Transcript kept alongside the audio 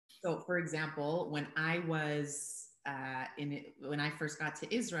So, for example, when I first got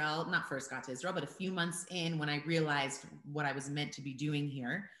to Israel, not first got to Israel, but a few months in, when I realized what I was meant to be doing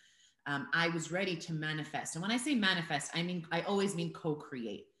here, I was ready to manifest. And when I say manifest, I always mean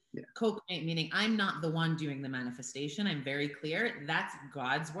co-create. Yeah. Co-create meaning I'm not the one doing the manifestation. I'm very clear. That's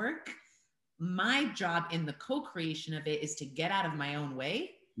God's work. My job in the co-creation of it is to get out of my own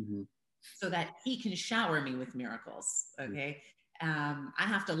way Mm-hmm. so that he can shower me with miracles. Okay. I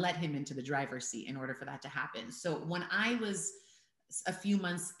have to let him into the driver's seat in order for that to happen. So when I was a few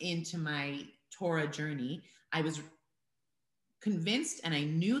months into my Torah journey, I was convinced and I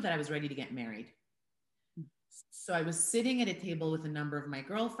knew that I was ready to get married. So I was sitting at a table with a number of my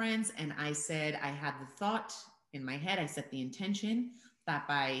girlfriends, and I said, I had the thought in my head, I set the intention that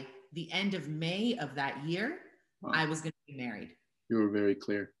by the end of May of that year, Wow. I was going to be married. You were very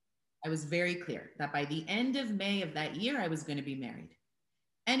clear. I was very clear that by the end of May of that year, I was going to be married.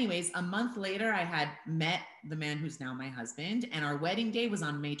 Anyways, a month later, I had met the man who's now my husband, and our wedding day was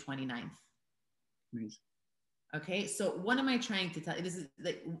on May 29th. Amazing. Okay, so what am I trying to tell you? This is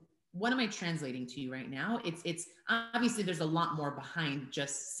like, what am I translating to you right now? It's obviously there's a lot more behind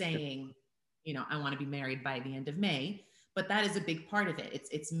just saying, you know, I want to be married by the end of May, but that is a big part of it.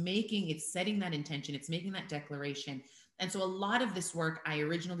 It's setting that intention, it's making that declaration. And so a lot of this work I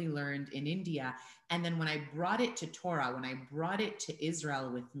originally learned in India, and then when I brought it to Torah, when I brought it to Israel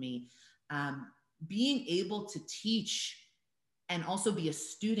with me, being able to teach and also be a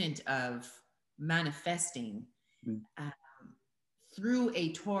student of manifesting through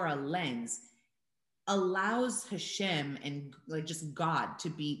a Torah lens allows Hashem and like just God to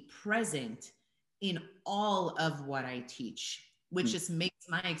be present in all of what I teach, which just makes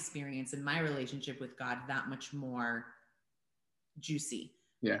my experience and my relationship with God that much more juicy.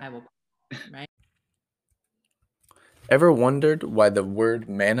 Yeah. I will, right? Ever wondered why the word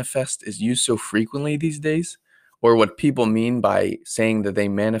manifest is used so frequently these days? Or what people mean by saying that they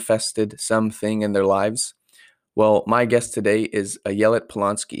manifested something in their lives? Well, my guest today is Ayelet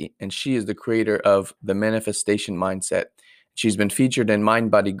Polonsky, and she is the creator of The Manifestation Mindset. She's been featured in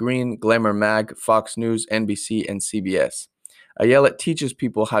Mind Body Green, Glamour Mag, Fox News, NBC, and CBS. Ayelet teaches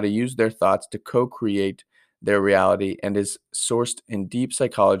people how to use their thoughts to co-create their reality and is sourced in deep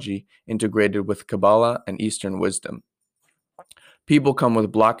psychology integrated with Kabbalah and Eastern wisdom. People come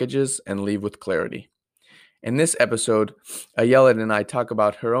with blockages and leave with clarity. In this episode, Ayelet and I talk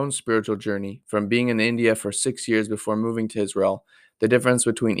about her own spiritual journey from being in India for 6 years before moving to Israel, the difference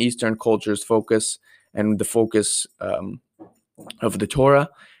between Eastern culture's focus and the focus of the Torah,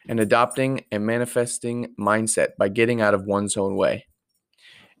 and adopting a manifesting mindset by getting out of one's own way.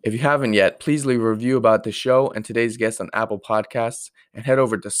 If you haven't yet, please leave a review about the show and today's guest on Apple Podcasts, and head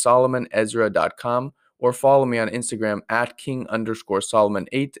over to solomonezra.com or follow me on Instagram at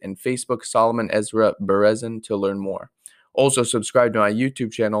king_Solomon8 and Facebook Solomon Ezra Berezin to learn more. Also, subscribe to my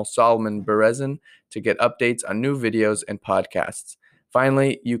YouTube channel, Solomon Berezin, to get updates on new videos and podcasts.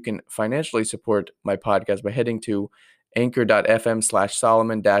 Finally, you can financially support my podcast by heading to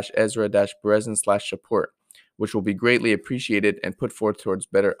anchor.fm/Solomon-Ezra-Berezin/support, which will be greatly appreciated and put forth towards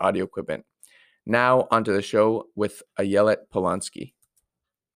better audio equipment. Now, onto the show with Ayelet Polonsky.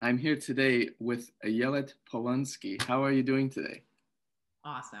 I'm here today with Ayelet Polonsky. How are you doing today?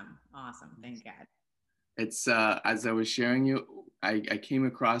 Awesome. Thank God. It's as I was sharing you, I came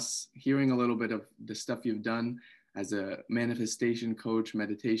across hearing a little bit of the stuff you've done as a manifestation coach,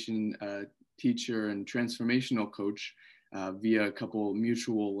 meditation teacher, and transformational coach via a couple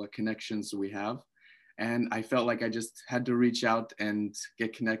mutual connections we have. And I felt like I just had to reach out and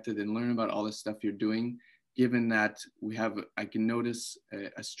get connected and learn about all the stuff you're doing, given that I can notice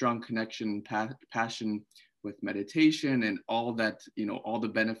a strong connection, passion with meditation and all that, all the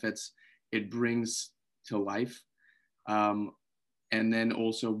benefits it brings to life. And then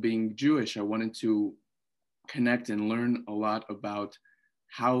also being Jewish, I wanted to connect and learn a lot about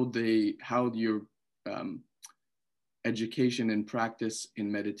how your education and practice in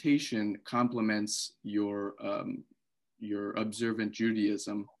meditation complements your observant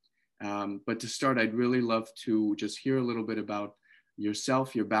Judaism. But to start, I'd really love to just hear a little bit about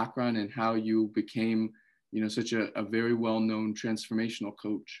yourself, your background, and how you became, such a very well-known transformational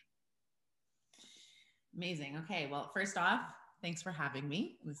coach. Amazing. Okay. Well, first off, thanks for having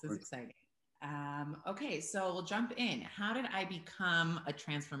me. This is exciting. Okay, so we'll jump in. How did I become a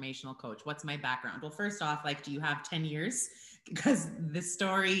transformational coach? What's my background? Well, first off, do you have 10 years? Because this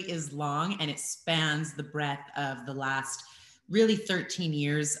story is long and it spans the breadth of the last really 13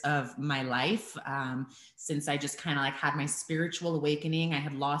 years of my life. Since I just kind of had my spiritual awakening. I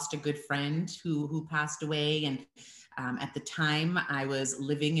had lost a good friend who passed away, and At the time, I was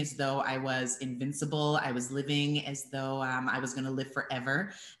living as though I was invincible. I was living as though I was going to live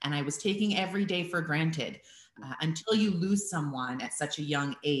forever. And I was taking every day for granted until you lose someone at such a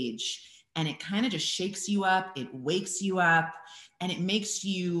young age. And it kind of just shakes you up, it wakes you up, and it makes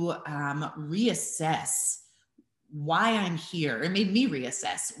you reassess why I'm here. It made me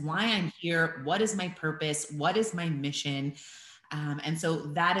reassess why I'm here. What is my purpose? What is my mission? And so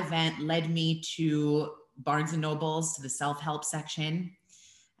that event led me to Barnes and Nobles, to the self-help section.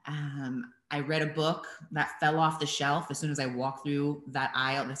 I read a book that fell off the shelf as soon as I walked through that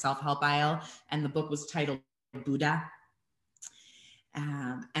aisle, the self-help aisle, and the book was titled Buddha.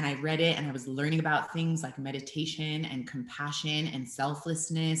 And I read it and I was learning about things like meditation and compassion and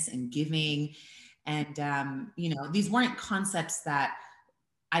selflessness and giving. And, these weren't concepts that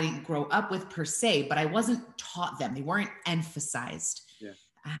I didn't grow up with per se, but I wasn't taught them. They weren't emphasized. Yeah.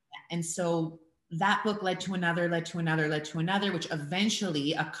 And so that book led to another, which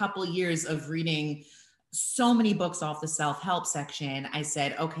eventually, a couple years of reading so many books off the self-help section, I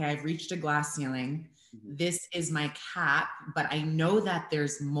said, okay, I've reached a glass ceiling. This is my cap, but I know that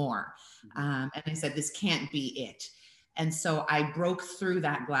there's more. And I said, this can't be it. And so I broke through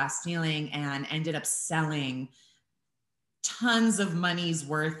that glass ceiling and ended up selling tons of money's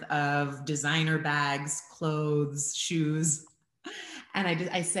worth of designer bags, clothes, shoes. And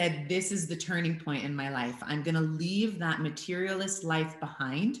I said, this is the turning point in my life. I'm going to leave that materialist life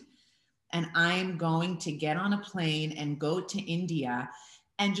behind. And I'm going to get on a plane and go to India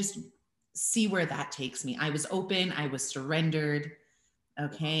and just see where that takes me. I was open, I was surrendered.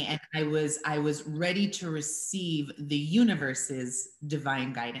 Okay. And I was ready to receive the universe's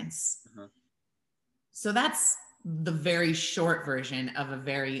divine guidance. So that's the very short version of a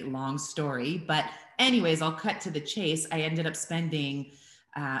very long story. But anyways, I'll cut to the chase. I ended up spending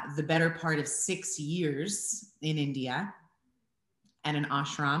the better part of 6 years in India at an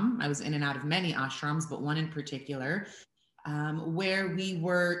ashram. I was in and out of many ashrams, but one in particular, where we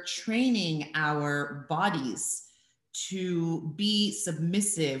were training our bodies to be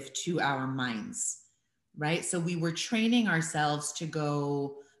submissive to our minds, right? So we were training ourselves to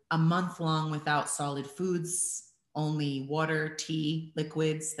go a month long without solid foods, only water, tea,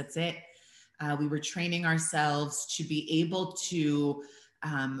 liquids, that's it. We were training ourselves to be able to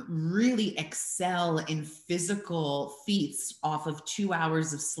really excel in physical feats off of 2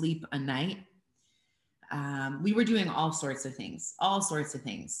 hours of sleep a night. We were doing all sorts of things, hours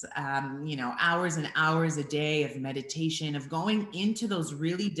and hours a day of meditation, of going into those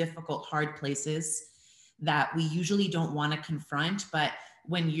really difficult, hard places that we usually don't want to confront. But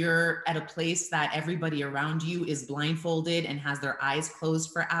when you're at a place that everybody around you is blindfolded and has their eyes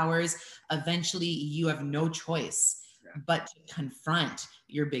closed for hours, eventually you have no choice but to confront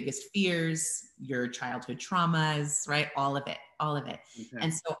your biggest fears, your childhood traumas, right? All of it. Okay.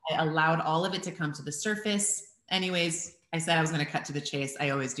 And so I allowed all of it to come to the surface. Anyways, I said I was going to cut to the chase. I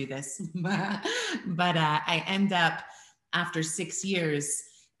always do this, but I end up after 6 years,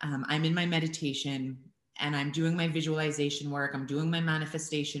 I'm in my meditation and I'm doing my visualization work. I'm doing my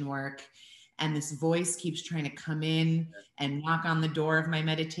manifestation work. And this voice keeps trying to come in and knock on the door of my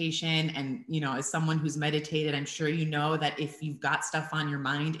meditation. And, as someone who's meditated, I'm sure you know that if you've got stuff on your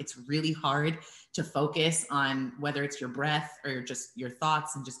mind, it's really hard to focus on whether it's your breath or just your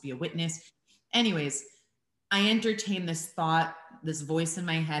thoughts and just be a witness. Anyways, I entertained this thought, this voice in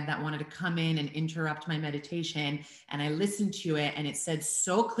my head that wanted to come in and interrupt my meditation. And I listened to it and it said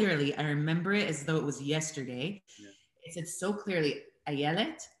so clearly, I remember it as though it was yesterday. It said so clearly,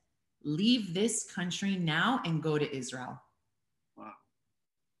 Ayelet, leave this country now and go to Israel. Wow.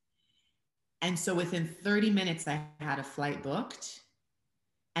 And so within 30 minutes, I had a flight booked.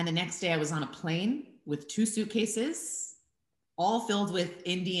 And the next day I was on a plane with 2 suitcases, all filled with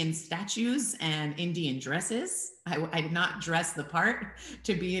Indian statues and Indian dresses. I did not dress the part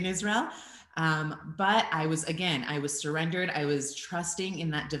to be in Israel. But I was surrendered. I was trusting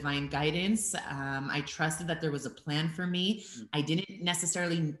in that divine guidance. I trusted that there was a plan for me. I didn't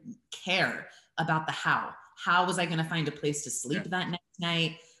necessarily care about the how. How was I going to find a place to sleep that next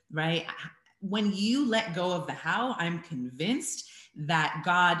night, right? When you let go of the how, I'm convinced that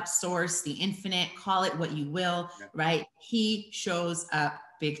God, source, the infinite, call it what you will, right? He shows up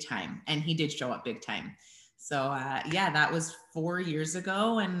big time, and he did show up big time. So that was 4 years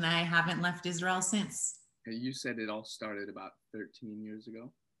ago, and I haven't left Israel since. You said it all started about 13 years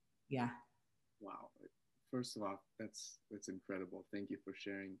ago? Yeah. Wow. First of all, that's incredible. Thank you for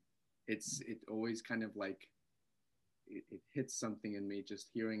sharing. It always kind of like, it hits something in me just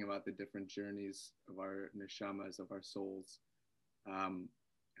hearing about the different journeys of our neshamas, of our souls,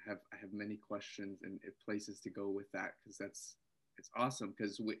 I have many questions and places to go with that, because it's awesome,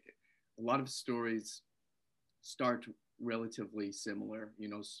 because a lot of stories start relatively similar. You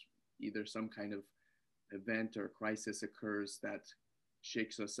know, either some kind of event or crisis occurs that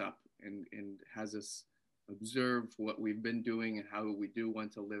shakes us up and has us observe what we've been doing and how we do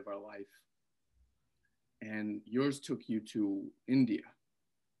want to live our life. And yours took you to India.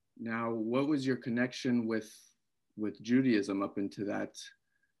 Now, what was your connection with Judaism up into that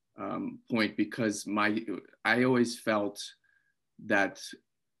point? Because I always felt that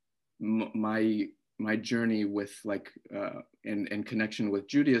my journey with and connection with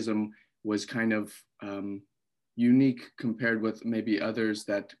Judaism was kind of unique compared with maybe others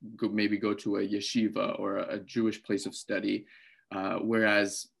that maybe go to a yeshiva or a Jewish place of study,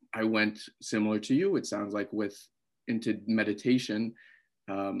 whereas I went similar to you, it sounds like, into meditation.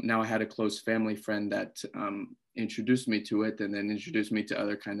 Now I had a close family friend that introduced me to it, and then introduced me to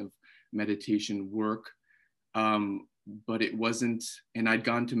other kind of meditation work. But it wasn't, and I'd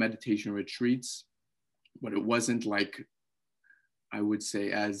gone to meditation retreats, but it wasn't like, I would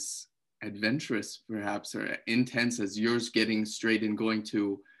say, as adventurous perhaps or intense as yours, getting straight and going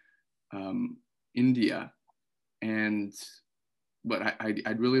to India. But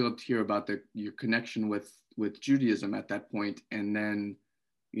I'd really love to hear about your connection with Judaism at that point, and then,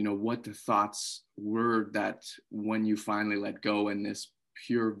 you know, what the thoughts were that when you finally let go and this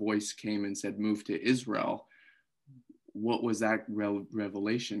pure voice came and said, move to Israel. What was that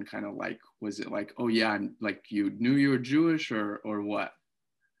revelation kind of like? Was it like, oh yeah, like you knew you were Jewish, or what?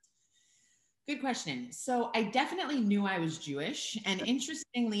 Good question. So I definitely knew I was Jewish. And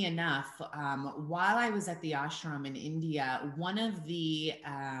interestingly enough, while I was at the ashram in India, one of the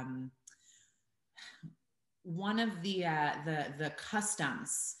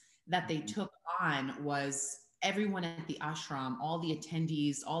customs that they took on was everyone at the ashram, all the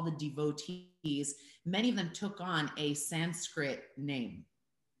attendees, all the devotees, many of them took on a Sanskrit name,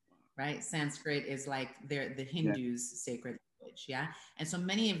 right? Sanskrit is like the Hindus' sacred language, yeah? And so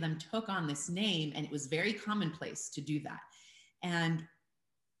many of them took on this name, and it was very commonplace to do that. And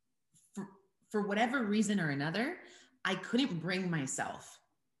for whatever reason or another, I couldn't bring myself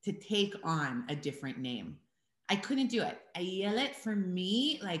to take on a different name. I couldn't do it. Ayelet, for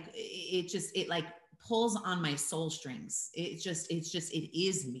me, like it like pulls on my soul strings. It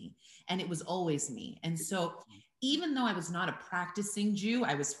is me, and it was always me. And so even though I was not a practicing Jew,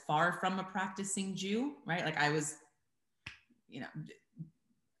 I was far from a practicing Jew, right? Like I was, you know,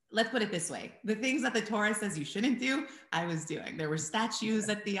 let's put it this way. The things that the Torah says you shouldn't do, I was doing. There were statues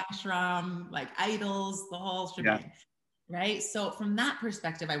at the ashram, like idols, the whole shebang, right? So from that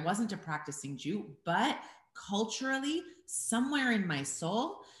perspective, I wasn't a practicing Jew, but culturally, somewhere in my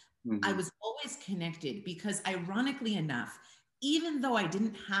soul, I was always connected, because ironically enough, even though I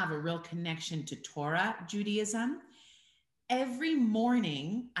didn't have a real connection to Torah Judaism, every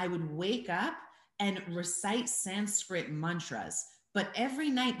morning I would wake up and recite Sanskrit mantras. But every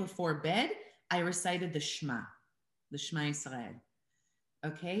night before bed, I recited the Shema Yisrael.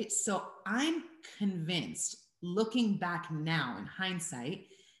 Okay, so I'm convinced, looking back now in hindsight,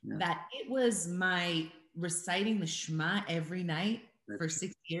 that it was my reciting the Shema every night for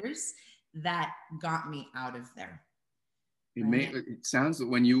 6 years that got me out of there. It sounds,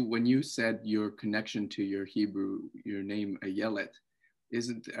 when you said your connection to your Hebrew, your name Ayelet,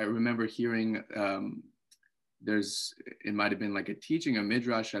 I remember hearing it might have been like a teaching, a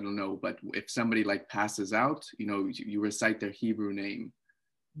midrash, I don't know, but if somebody like passes out, you know, you recite their Hebrew name,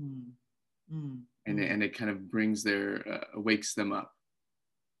 and it kind of brings wakes them up.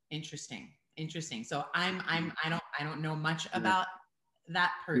 Interesting. So I don't know much about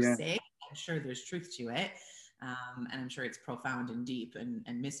that per se. I'm sure there's truth to it. And I'm sure it's profound and deep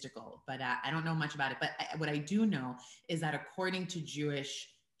and mystical, but I don't know much about it. But what I do know is that according to Jewish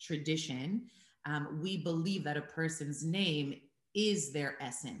tradition, we believe that a person's name is their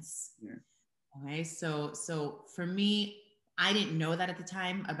essence. Okay, so for me, I didn't know that at the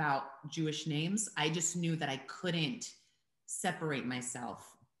time about Jewish names. I just knew that I couldn't separate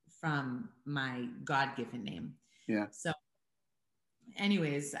myself from my God-given name. So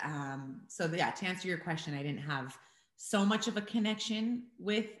anyways, to answer your question, I didn't have so much of a connection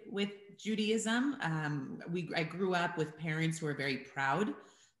with Judaism. I grew up with parents who were very proud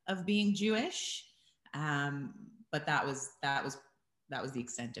of being Jewish, but that was the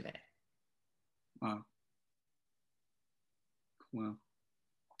extent of it. Wow.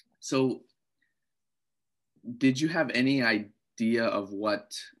 So did you have any idea of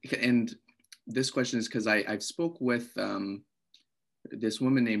what, and this question is because I've spoke with this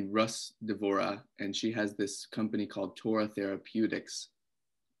woman named Russ Devora, and she has this company called Torah Therapeutics.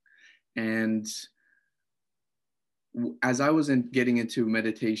 And as I was getting into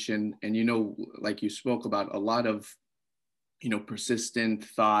meditation, and like you spoke about, a lot of persistent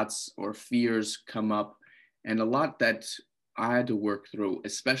thoughts or fears come up, and a lot that I had to work through,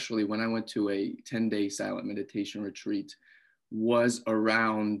 especially when I went to a 10-day silent meditation retreat, was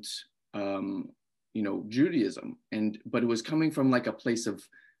around Judaism, but it was coming from like a place of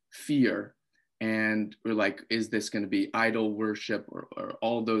fear, and we're like, is this going to be idol worship, or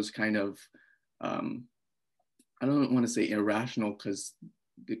all those kind of I don't want to say irrational, because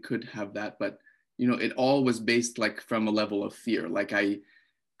it could have that, but it all was based like from a level of fear. Like I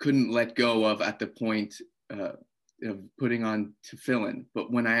couldn't let go of at the point of putting on tefillin.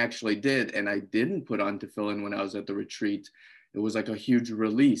 But when I actually did, and I didn't put on tefillin when I was at the retreat, it was like a huge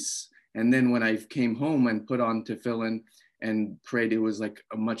release. And then when I came home and put on tefillin and prayed, it was like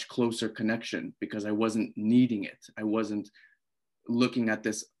a much closer connection, because I wasn't needing it. I wasn't looking at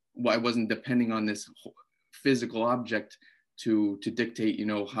this. I wasn't depending on this physical object to dictate,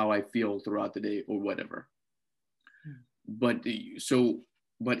 how I feel throughout the day or whatever. But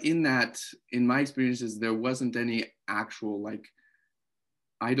in my experiences, there wasn't any actual like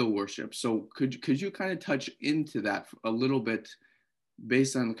idol worship. So could you kind of touch into that a little bit,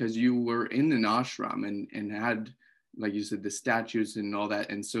 based on, because you were in an ashram and had, like you said, the statues and all that.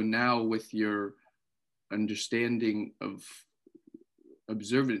 And so now with your understanding of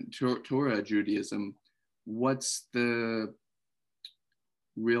observant Torah Judaism, what's the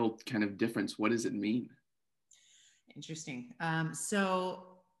real kind of difference? What does it mean? Interesting.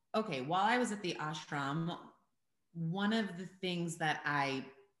 Okay, while I was at the ashram, one of the things that I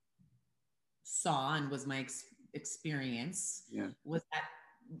saw and was my experience was that,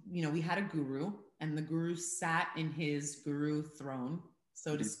 we had a guru, and the guru sat in his guru throne,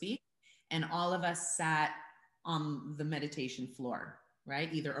 so to speak, and all of us sat on the meditation floor,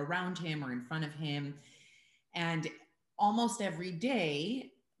 right? Either around him or in front of him. And almost every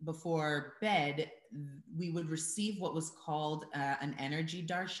day before bed, we would receive what was called an energy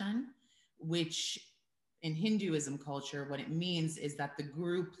darshan, which in Hinduism culture, what it means is that the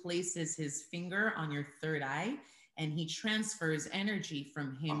guru places his finger on your third eye and he transfers energy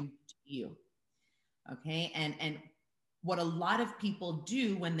from him to you. Okay. And what a lot of people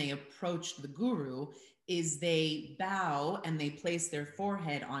do when they approach the guru is they bow and they place their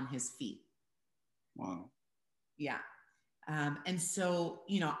forehead on his feet. Wow. Yeah. And so,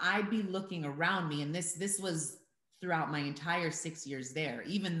 I'd be looking around me, and this was throughout my entire 6 years there,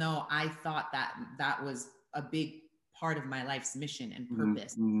 even though I thought that was a big part of my life's mission and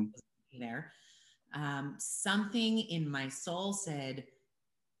purpose there. Something in my soul said,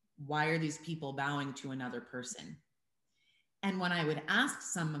 why are these people bowing to another person? And when I would ask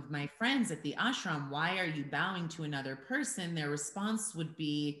some of my friends at the ashram, why are you bowing to another person? Their response would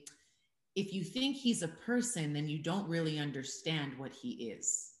be, if you think he's a person, then you don't really understand what he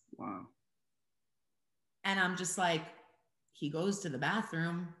is. Wow. And I'm just like, he goes to the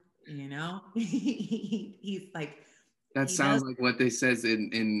bathroom, he's like, that sounds like what they says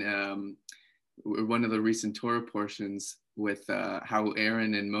in one of the recent Torah portions with how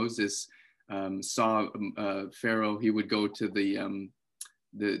Aaron and Moses saw Pharaoh. He would go to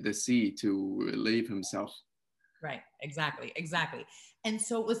the sea to relieve himself. Right. Exactly. And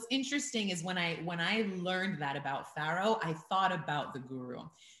so what's interesting is when I learned that about Pharaoh, I thought about the guru,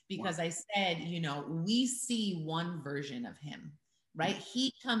 because I said, we see one version of him, right?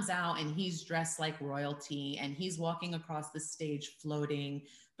 He comes out and he's dressed like royalty and he's walking across the stage floating,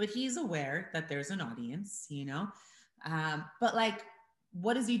 but he's aware that there's an audience, but like,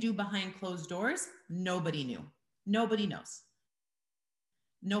 what does he do behind closed doors? Nobody knew. Nobody knows.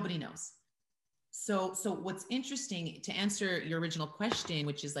 So what's interesting, to answer your original question,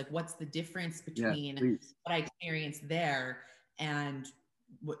 which is like, what's the difference between what I experienced there and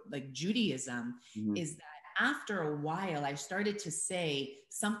what, like Judaism, is that after a while, I started to say,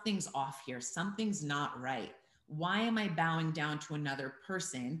 something's off here. Something's not right. Why am I bowing down to another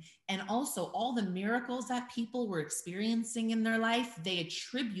person? And also all the miracles that people were experiencing in their life, they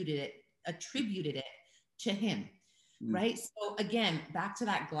attributed it to him, right? So again, back to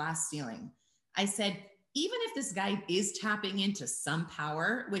that glass ceiling. I said, even if this guy is tapping into some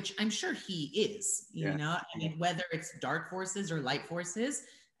power, which I'm sure he is, whether it's dark forces or light forces,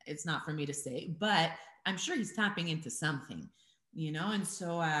 it's not for me to say, but I'm sure he's tapping into something, and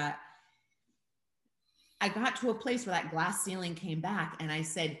so I got to a place where that glass ceiling came back, and I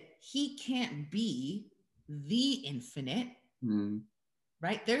said, he can't be the infinite,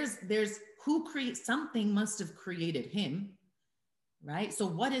 right? There's who creates something must have created him. Right? So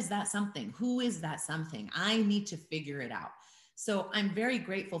what is that something? Who is that something? I need to figure it out. So I'm very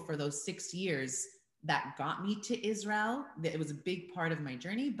grateful for those 6 years that got me to Israel. It was a big part of my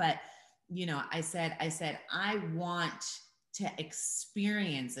journey, but I said, I want to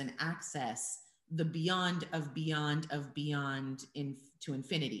experience and access the beyond of beyond of beyond to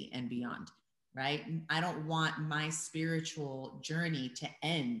infinity and beyond, right? I don't want my spiritual journey to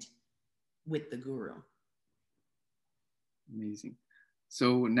end with the guru. Amazing.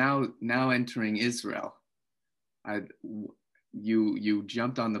 So now entering Israel, you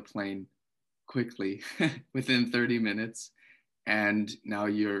jumped on the plane quickly within 30 minutes, and now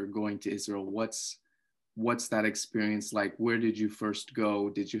you're going to Israel. What's that experience like? Where did you first go?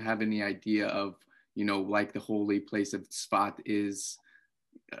 Did you have any idea of, like the holy place of Tzfat is?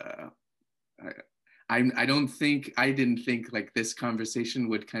 I didn't think like this conversation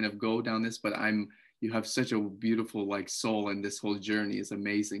would kind of go down this, but you have such a beautiful like soul, and this whole journey is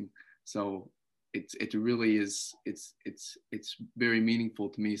amazing. So it really is, it's very meaningful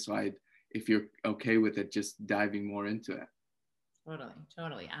to me. So if you're okay with it, just diving more into it.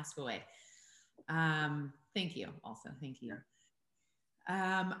 Totally. Ask away. Thank you. Also, thank you.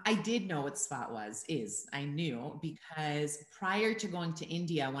 I did know what Tzfat I knew because prior to going to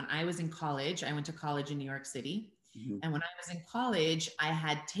India, when I was in college, I went to college in New York City. Mm-hmm. And when I was in college, I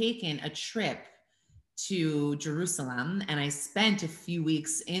had taken a trip to Jerusalem and I spent a few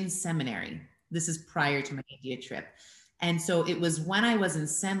weeks in seminary. This is prior to my India trip. And so it was when I was in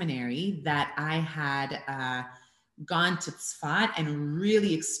seminary that I had gone to Tzfat and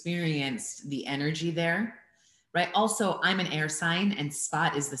really experienced the energy there, right? Also, I'm an air sign and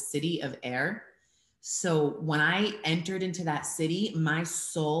Tzfat is the city of air. So when I entered into that city, my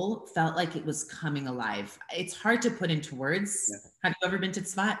soul felt like it was coming alive. It's hard to put into words. Yeah. Have you ever been to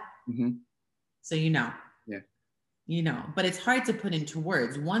Tzfat? Mm-hmm. So yeah. But it's hard to put into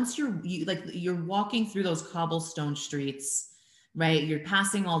words. Once you're walking through those cobblestone streets, right? You're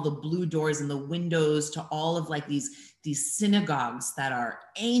passing all the blue doors and the windows to all of like these synagogues that are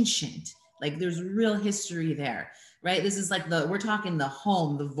ancient. Like there's real history there, right? This is like we're talking the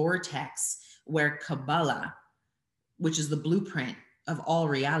home, the vortex where Kabbalah, which is the blueprint of all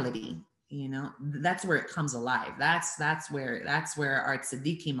reality, that's where it comes alive. That's where our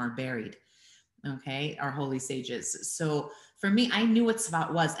tzaddikim are buried. Okay, our holy sages. So for me, I knew what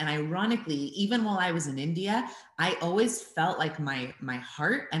Tzfat was. And ironically, even while I was in India, I always felt like my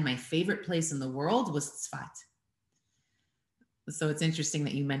heart and my favorite place in the world was Tzfat. So it's interesting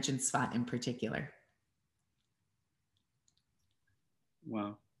that you mentioned Tzfat in particular.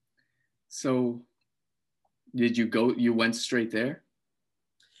 Wow. So you went straight there?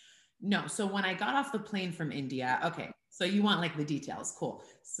 No. So when I got off the plane from India, okay. So you want like the details. Cool.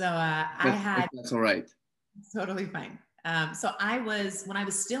 So that's all right. Totally fine. So when I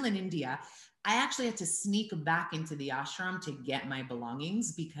was still in India, I actually had to sneak back into the ashram to get my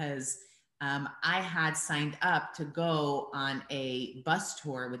belongings because I had signed up to go on a bus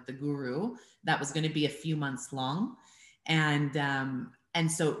tour with the guru that was going to be a few months long. And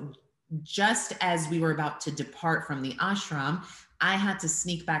so just as we were about to depart from the ashram, I had to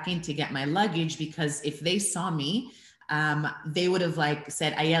sneak back in to get my luggage because if they saw me, they would have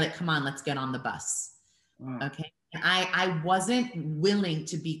said, Ayelet, come on, let's get on the bus. Wow. Okay. And I wasn't willing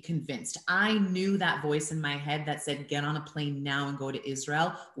to be convinced. I knew that voice in my head that said, get on a plane now and go to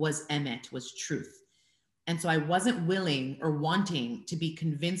Israel was emet, was truth. And so I wasn't willing or wanting to be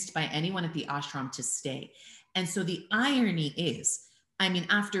convinced by anyone at the ashram to stay. And so the irony is,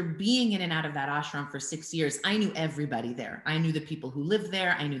 after being in and out of that ashram for 6 years, I knew everybody there. I knew the people who lived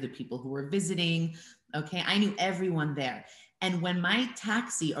there. I knew the people who were visiting. Okay. I knew everyone there. And when my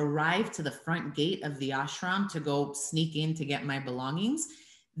taxi arrived to the front gate of the ashram to go sneak in to get my belongings,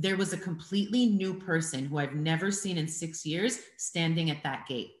 there was a completely new person who I've never seen in 6 years standing at that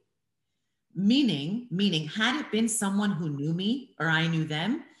gate. Meaning, had it been someone who knew me or I knew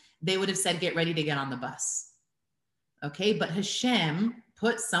them, they would have said, get ready to get on the bus. Okay. But Hashem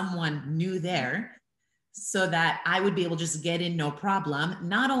put someone new there so that I would be able to just get in, no problem.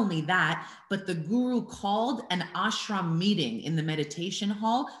 Not only that, but the guru called an ashram meeting in the meditation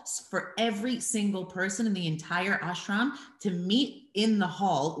hall for every single person in the entire ashram to meet in the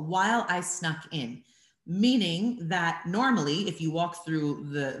hall while I snuck in. Meaning that normally if you walk through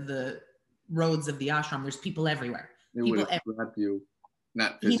the roads of the ashram, there's people everywhere. They would have grabbed you,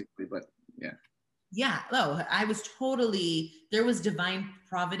 not physically, but yeah. Yeah, I was there was divine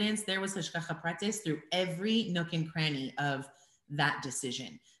providence. There was hashgacha pratis through every nook and cranny of that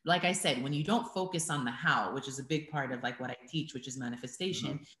decision. Like I said, when you don't focus on the how, which is a big part of what I teach, which is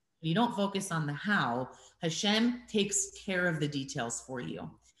manifestation, when you don't focus on the how, Hashem takes care of the details for you.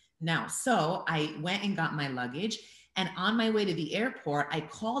 Now, so I went and got my luggage. And on my way to the airport, I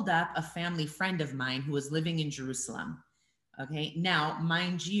called up a family friend of mine who was living in Jerusalem. Okay. Now,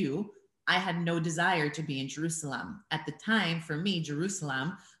 mind you, I had no desire to be in Jerusalem. At the time, for me,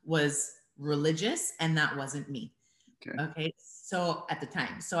 Jerusalem was religious, and that wasn't me. Okay. Okay. So at the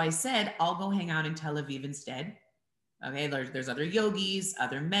time, so I said, I'll go hang out in Tel Aviv instead. Okay. There's other yogis,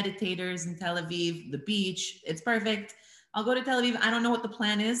 other meditators in Tel Aviv, the beach. It's perfect. I'll go to Tel Aviv. I don't know what the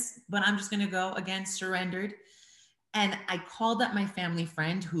plan is, but I'm just going to go. Again, surrendered. And I called up my family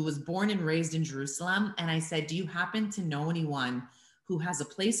friend who was born and raised in Jerusalem. And I said, do you happen to know anyone who has a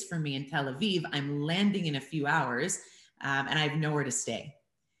place for me in Tel Aviv? I'm landing in a few hours, and I have nowhere to stay.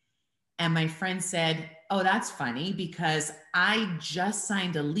 And my friend said, oh, that's funny because I just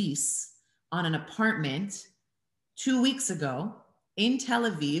signed a lease on an apartment 2 weeks ago in Tel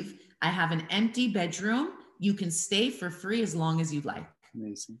Aviv. I have an empty bedroom. You can stay for free as long as you'd like.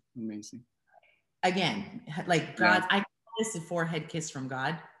 Amazing. Amazing. Again, like God, I call this a forehead kiss from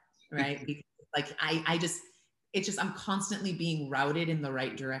God, right? Because like it's just, I'm constantly being routed in the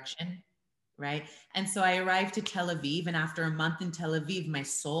right direction, right? And so I arrived to Tel Aviv, and after a month in Tel Aviv, my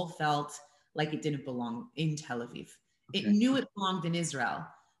soul felt like it didn't belong in Tel Aviv. It knew it belonged in Israel,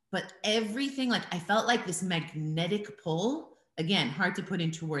 but everything, like I felt like this magnetic pull, again, hard to put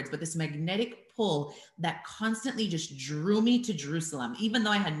into words, but this magnetic pull that constantly just drew me to Jerusalem, even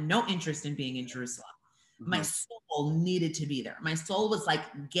though I had no interest in being in Jerusalem. My soul needed to be there. My soul was like,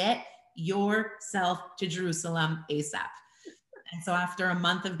 get yourself to Jerusalem ASAP. And so after a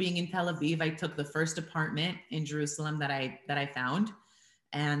month of being in Tel Aviv, I took the first apartment in Jerusalem that I found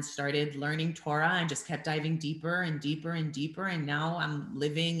and started learning Torah and just kept diving deeper and deeper and deeper. And now I'm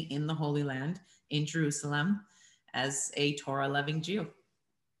living in the Holy Land in Jerusalem as a Torah loving Jew.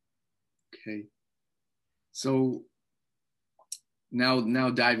 Okay. So now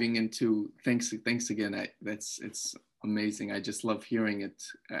diving into thanks again. It's amazing. I just love hearing it.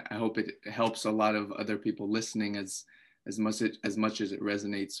 I hope it helps a lot of other people listening as much as it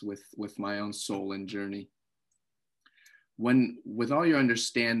resonates with my own soul and journey. With all your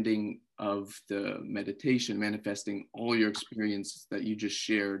understanding of the meditation, manifesting, all your experiences that you just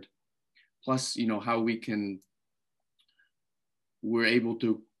shared, plus how we're able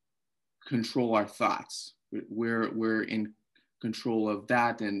to control our thoughts. We're in control of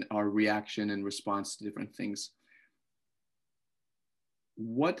that and our reaction and response to different things.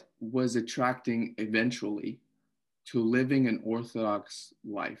 What was attracting eventually to living an Orthodox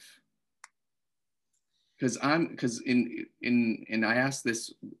life? Because I asked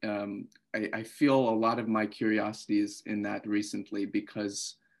this, I feel a lot of my curiosity is in that recently,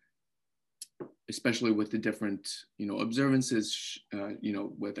 because especially with the different, observances,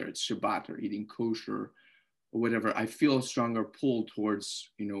 whether it's Shabbat or eating kosher or whatever, I feel a stronger pull towards,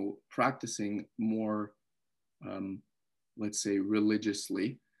 practicing more, let's say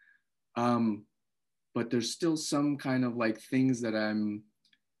religiously. But there's still some kind of like things that I'm,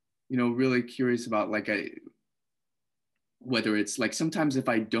 really curious about, like whether it's like sometimes if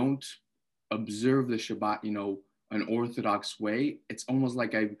I don't observe the Shabbat, an Orthodox way, it's almost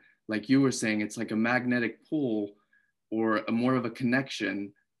like like you were saying, it's like a magnetic pull or a more of a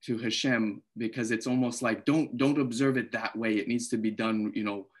connection to Hashem, because it's almost like don't observe it that way. It needs to be done,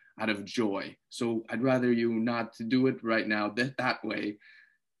 out of joy. So I'd rather you not to do it right now that way,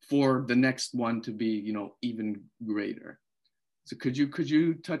 for the next one to be, even greater. So could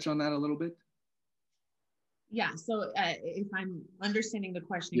you touch on that a little bit? Yeah. So if I'm understanding the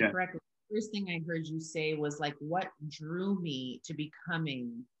question correctly, the first thing I heard you say was like, what drew me to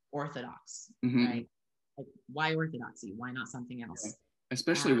becoming Orthodox, right? Like, why Orthodoxy? Why not something else? Yeah.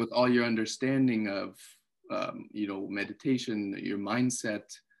 Especially with all your understanding of, meditation, your mindset,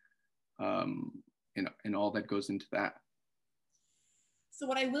 and all that goes into that. So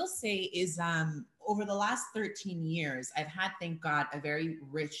what I will say is, over the last 13 years, I've had, thank God, many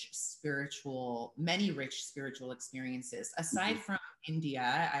rich spiritual experiences. Aside from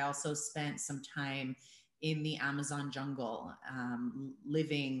India, I also spent some time in the Amazon jungle,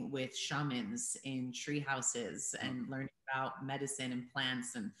 living with shamans in tree houses and learning about medicine and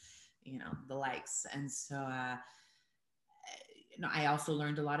plants and, the likes. And so, I also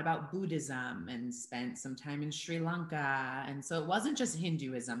learned a lot about Buddhism and spent some time in Sri Lanka. And so it wasn't just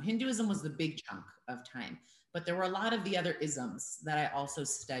Hinduism. Hinduism was the big chunk of time, but there were a lot of the other isms that I also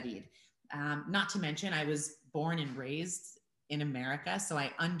studied. Not to mention, I was born and raised in America, so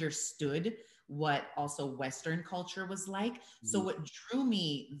I understood what also Western culture was like. So what drew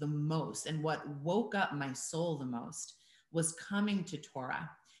me the most and what woke up my soul the most was coming to Torah.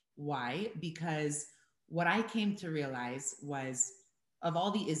 Why? Because what I came to realize was of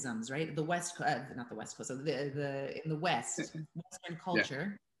all the isms, right? The not the West Coast, so in the West, Western Yeah.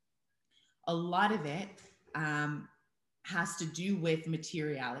 culture, a lot of it has to do with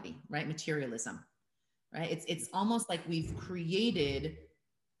materiality, right? Materialism, right? It's almost like we've created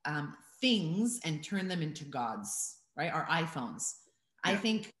things and turned them into gods, right? Our iPhones. Yeah.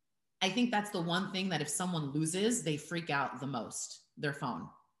 I think that's the one thing that if someone loses, they freak out the most. Their phone,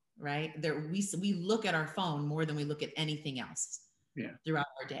 right? We look at our phone more than we look at anything else. Yeah. Throughout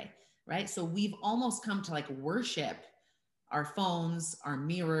our day, right? So we've almost come to like worship our phones, our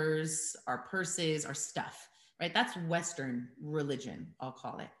mirrors, our purses, our stuff, right? That's Western religion, I'll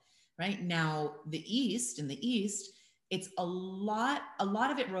call it, right? Now, in the East, it's a lot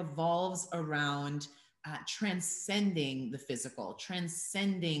of it revolves around transcending the physical,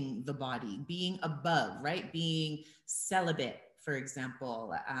 transcending the body, being above, right? Being celibate, for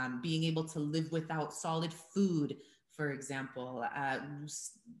example, being able to live without solid food, for example,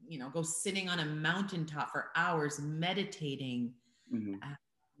 go sitting on a mountaintop for hours, meditating,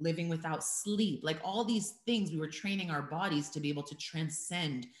 living without sleep, like all these things. We were training our bodies to be able to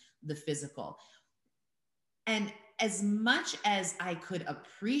transcend the physical. And as much as I could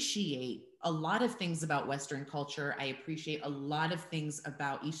appreciate a lot of things about Western culture, I appreciate a lot of things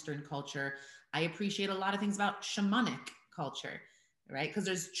about Eastern culture, I appreciate a lot of things about shamanic culture, right? Because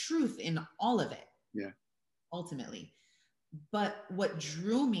there's truth in all of it. Yeah. Ultimately. But what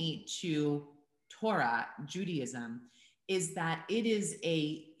drew me to Torah, Judaism, is that it is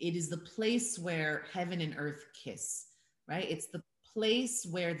the place where heaven and earth kiss, right? It's the place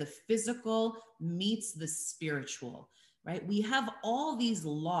where the physical meets the spiritual, right? We have all these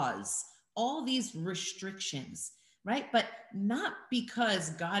laws, all these restrictions, right? But not because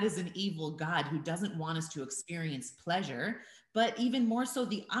God is an evil God who doesn't want us to experience pleasure, but even more so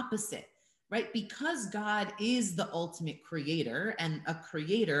the opposite, right? Because God is the ultimate creator, and a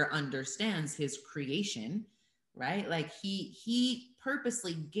creator understands his creation, right? Like he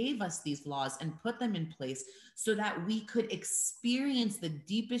purposely gave us these laws and put them in place so that we could experience the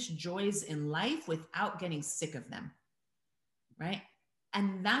deepest joys in life without getting sick of them, right?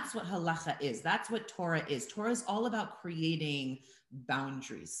 And that's what halacha is. That's what Torah is. Torah is all about creating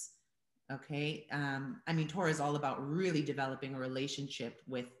boundaries. Okay. I mean, Torah is all about really developing a relationship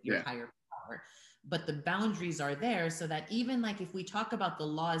with your higher power, but the boundaries are there so that even like if we talk about the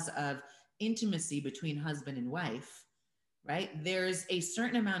laws of intimacy between husband and wife, right? There's a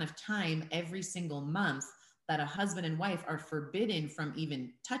certain amount of time every single month that a husband and wife are forbidden from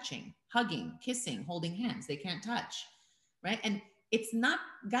even touching, hugging, kissing, holding hands. They can't touch, right? And it's not,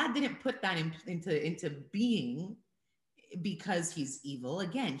 God didn't put that into being because he's evil.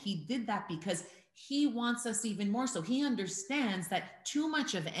 Again, he did that because he wants us even more. So he understands that too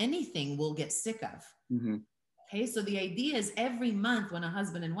much of anything we'll get sick of. Okay, so the idea is every month when a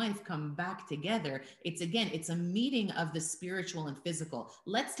husband and wife come back together, it's a meeting of the spiritual and physical.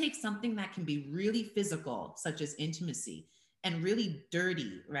 Let's take something that can be really physical, such as intimacy, and really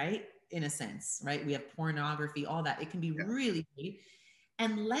dirty, right? In a sense, right? We have pornography, all that. It can be really dirty.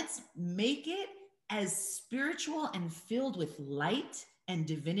 And let's make it as spiritual and filled with light and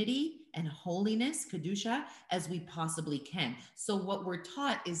divinity and holiness, Kedusha, as we possibly can. So what we're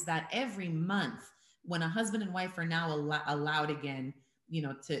taught is that every month, when a husband and wife are now allowed again,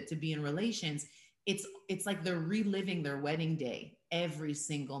 to be in relations, it's like they're reliving their wedding day every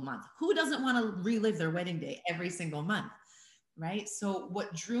single month. Who doesn't want to relive their wedding day every single month, right? So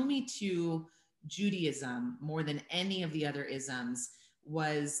what drew me to Judaism more than any of the other isms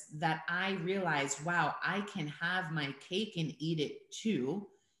was that I realized, wow, I can have my cake and eat it too,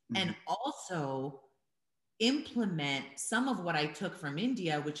 and also implement some of what I took from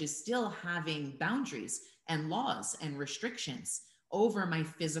India, which is still having boundaries and laws and restrictions over my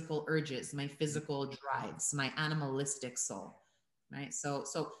physical urges, my physical drives, my animalistic soul, right? So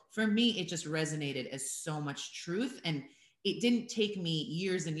for me, it just resonated as so much truth. And it didn't take me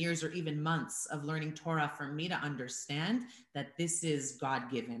years and years or even months of learning Torah for me to understand that this is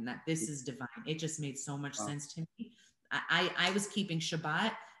God-given, that this is divine. It just made so much sense to me. I was keeping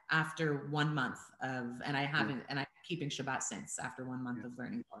Shabbat after 1 month and I'm keeping Shabbat since after 1 month of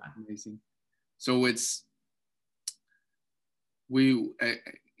learning Torah. Amazing. So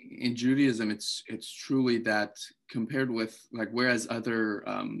in Judaism, it's truly that compared with like, whereas other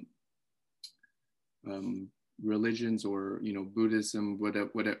religions or Buddhism,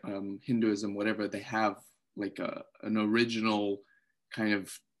 whatever, Hinduism, whatever, they have like an original kind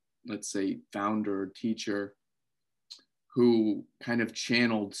of, let's say, founder or teacher who kind of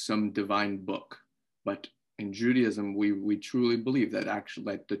channeled some divine book. But in Judaism, we truly believe that actually,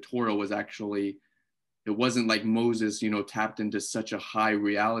 like, the Torah was actually it wasn't like Moses, tapped into such a high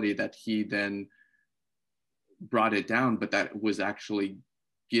reality that he then brought it down, but that was actually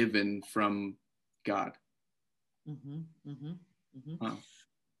given from God. Mm-hmm, mm-hmm, mm-hmm. Huh.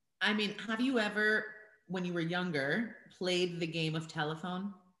 I mean, have you ever, when you were younger, played the game of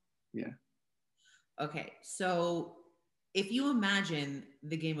telephone? Yeah. Okay, so if you imagine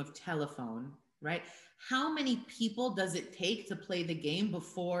the game of telephone, right? How many people does it take to play the game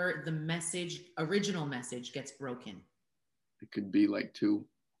before the original message gets broken? It could be like two.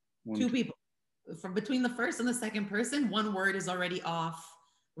 Two people. From between the first and the second person, one word is already off,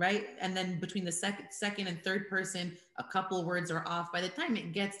 right? And then between the second and third person, a couple words are off. By the time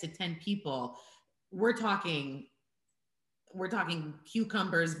it gets to 10 people, we're talking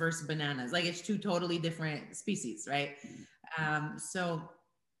cucumbers versus bananas. Like, it's two totally different species, right? So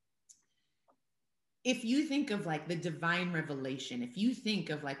if you think of like the divine revelation, if you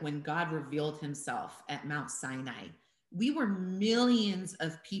think of like when God revealed himself at Mount Sinai, we were millions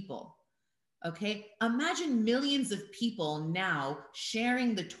of people. Okay, imagine millions of people now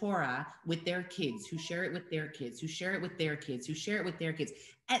sharing the Torah with their kids, who share it with their kids, who share it with their kids, who share it with their kids.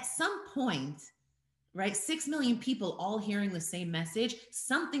 At some point, right, 6 million people all hearing the same message,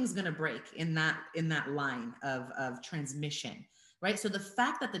 something's going to break in that line of transmission, right? So the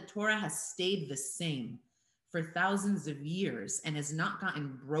fact that the Torah has stayed the same for thousands of years and has not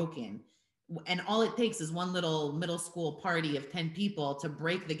gotten broken, and all it takes is one little middle school party of 10 people to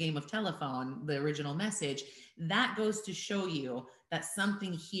break the game of telephone, the original message, that goes to show you that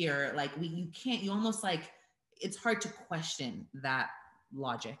something here, like you almost like, it's hard to question that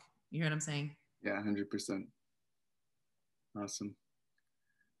logic. You hear what I'm saying? Yeah, 100%. Awesome.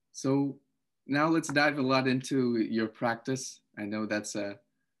 So now let's dive a lot into your practice. I know that's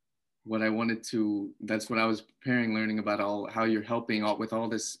what I was preparing, learning about how you're helping out with all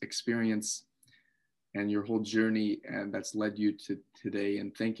this experience and your whole journey, and that's led you to today.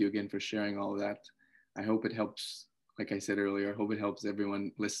 And thank you again for sharing all of that. I hope it helps, like I said earlier, I hope it helps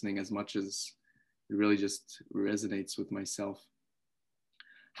everyone listening as much as it really just resonates with myself.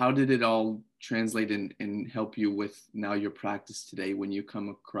 How did it all translate and help you with now your practice today when you come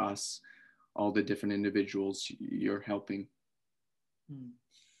across all the different individuals you're helping?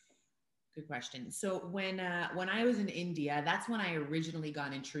 Good question. So when I was in India, that's when I originally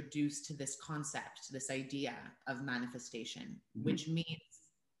got introduced to this concept, to this idea of manifestation, which means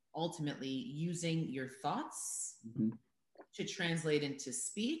ultimately using your thoughts to translate into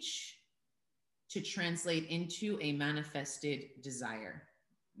speech, to translate into a manifested desire,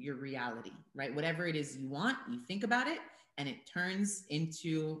 your reality, right? Whatever it is you want, you think about it, and it turns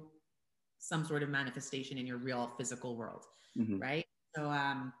into some sort of manifestation in your real physical world, right?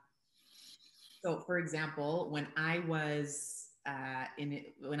 So for example, when I was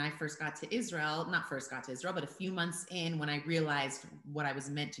when I first got to Israel, not first got to Israel, but a few months in, when I realized what I was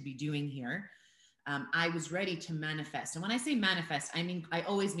meant to be doing here, I was ready to manifest. And when I say manifest, I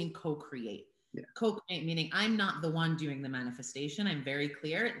always mean co-create. Yeah. Co-create meaning I'm not the one doing the manifestation. I'm very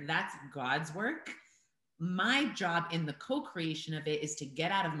clear. That's God's work. My job in the co-creation of it is to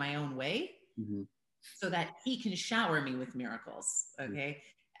get out of my own way so that he can shower me with miracles. Okay.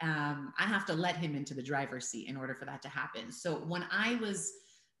 I have to let him into the driver's seat in order for that to happen. So when I was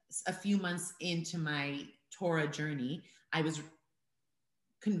a few months into my Torah journey, I was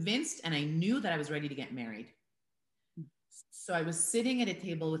convinced and I knew that I was ready to get married. So I was sitting at a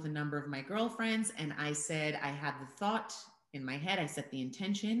table with a number of my girlfriends, and I said, I had the thought in my head, I set the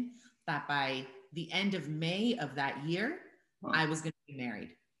intention that by the end of May of that year, I was going to be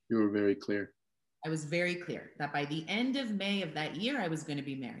married. You were very clear. I was very clear that by the end of May of that year, I was going to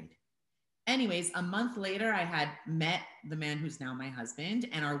be married. Anyways, a month later, I had met the man who's now my husband,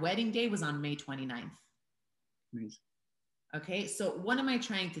 and our wedding day was on May 29th. Amazing. Okay, so what am I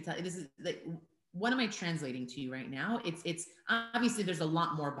trying to tell you? This is like, what am I translating to you right now? It's obviously there's a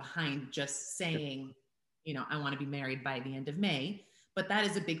lot more behind just saying, I want to be married by the end of May, but that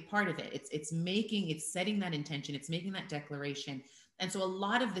is a big part of it. It's setting that intention, it's making that declaration. And so a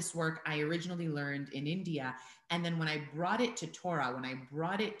lot of this work I originally learned in India. And then when I brought it to Torah, when I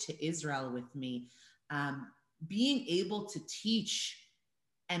brought it to Israel with me, being able to teach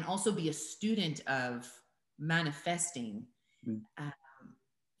and also be a student of manifesting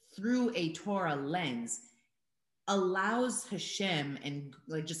through a Torah lens allows Hashem and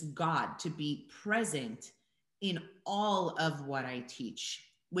like just God to be present in all of what I teach,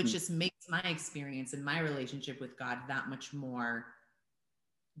 which just makes my experience and my relationship with God that much more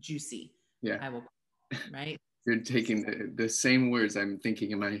juicy. Yeah. I will, right? You're taking the same words I'm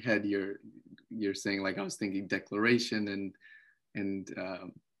thinking in my head. You're saying, like, I was thinking declaration and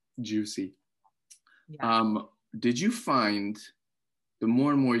juicy. Yeah. Did you find the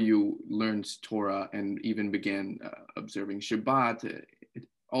more and more you learned Torah and even began observing Shabbat,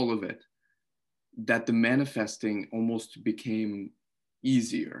 all of it, that the manifesting almost became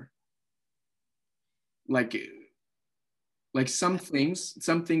easier? Like some things,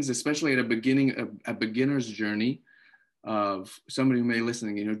 especially at a beginner's journey of somebody who may be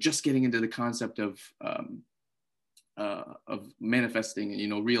listening, just getting into the concept of manifesting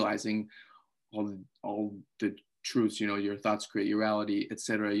and, realizing all the truths, your thoughts create your reality,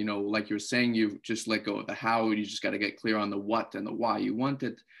 etc. Like you're saying, you just let go of the how, you just got to get clear on the what and the why you want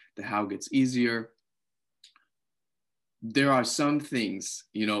it. The how gets easier. There are some things,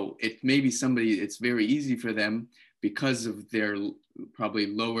 it may be somebody, it's very easy for them because of their probably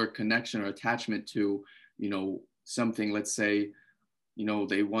lower connection or attachment to, something. Let's say,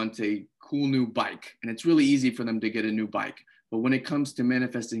 they want a cool new bike, and it's really easy for them to get a new bike. But when it comes to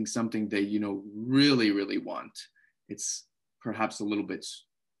manifesting something they, really, really want, it's perhaps a little bit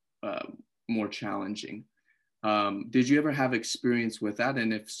more challenging. Did you ever have experience with that?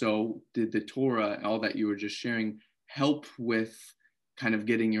 And if so, did the Torah and all that you were just sharing help with kind of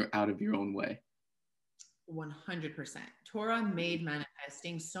getting out of your own way? 100%. Torah made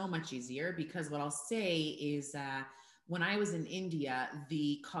manifesting so much easier, because what I'll say is when I was in India,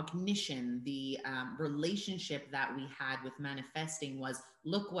 the cognition, the relationship that we had with manifesting was,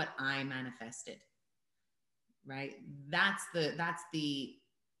 look what I manifested, right? That's the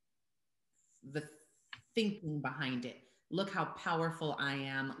thinking behind it. Look how powerful I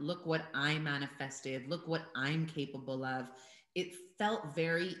am. Look what I manifested. Look what I'm capable of. It felt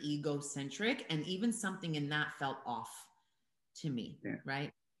very egocentric, and even something in that felt off to me, yeah.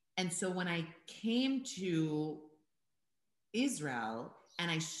 Right? And so when I came to Israel and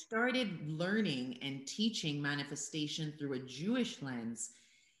I started learning and teaching manifestation through a Jewish lens,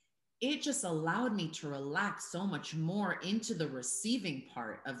 it just allowed me to relax so much more into the receiving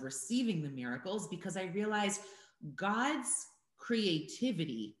part of receiving the miracles, because I realized God's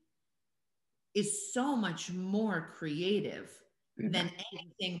creativity is so much more creative than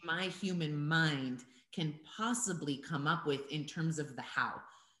anything my human mind can possibly come up with in terms of the how.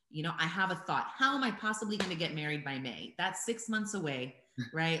 I have a thought. How am I possibly going to get married by May? That's 6 months away,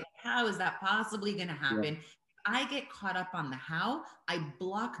 right? How is that possibly going to happen? Yeah. I get caught up on the how, I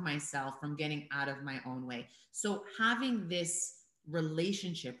block myself from getting out of my own way. So having this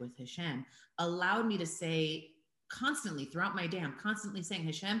relationship with Hashem allowed me to say constantly throughout my day, I'm constantly saying,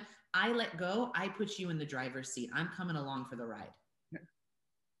 Hashem, I let go. I put you in the driver's seat. I'm coming along for the ride. Yeah.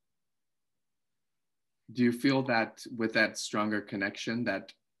 Do you feel that with that stronger connection,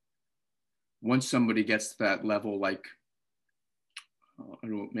 that once somebody gets to that level, like,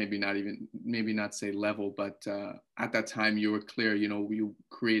 maybe not say level, but at that time you were clear, you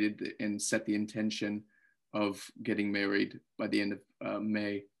created and set the intention of getting married by the end of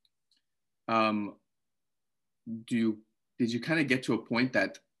May. Did you kind of get to a point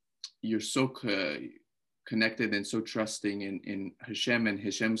that you're so connected and so trusting in Hashem and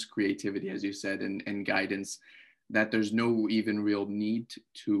Hashem's creativity, as you said, and guidance, that there's no even real need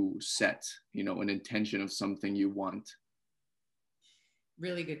to set, an intention of something you want?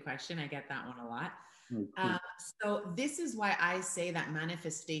 Really good question. I get that one a lot. Oh, cool. So this is why I say that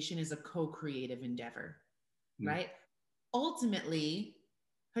manifestation is a co-creative endeavor, right? Ultimately,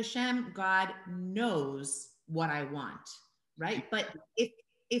 Hashem, God knows what I want, right? But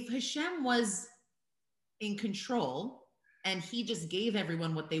if Hashem was in control and he just gave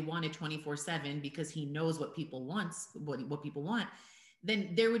everyone what they wanted 24/7 because he knows what people want,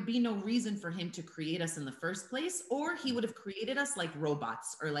 then there would be no reason for him to create us in the first place, or he would have created us like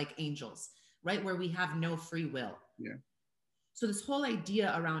robots or like angels, right? Where we have no free will. Yeah. So this whole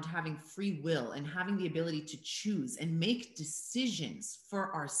idea around having free will and having the ability to choose and make decisions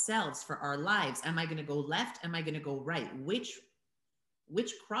for ourselves, for our lives. Am I going to go left? Am I going to go right? Which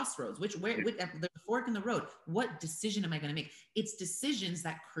crossroads, the fork in the road, what decision am I going to make? It's decisions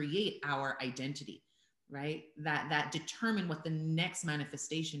that create our identity, right? That determine what the next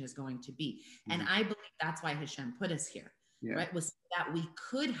manifestation is going to be. Mm-hmm. And I believe that's why Hashem put us here, right? Was so that we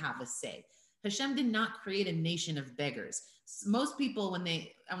could have a say. Hashem did not create a nation of beggars. Most people, I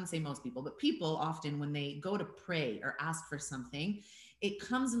wouldn't say most people, but people often, when they go to pray or ask for something, it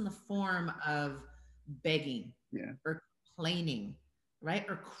comes in the form of begging or complaining, right?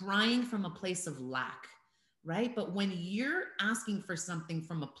 Or crying from a place of lack, right? But when you're asking for something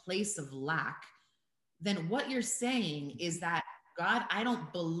from a place of lack, then what you're saying is that, God, I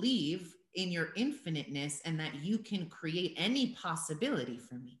don't believe in your infiniteness and that you can create any possibility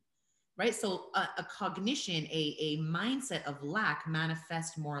for me. right? So a cognition, a mindset of lack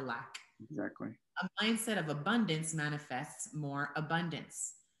manifests more lack. Exactly. A mindset of abundance manifests more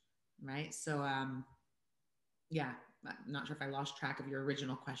abundance, right? So, yeah, I'm not sure if I lost track of your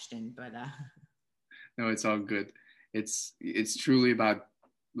original question, but No, it's all good. It's truly about,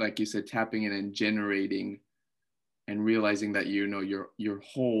 like you said, tapping in and generating and realizing that you know you're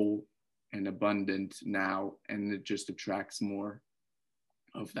whole and abundant now, and it just attracts more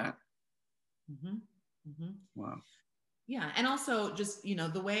of that. mm-hmm, mm-hmm. Wow. Yeah, and also just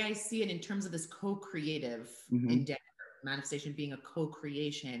the way I see it in terms of this co-creative Mm-hmm. endeavor, manifestation being a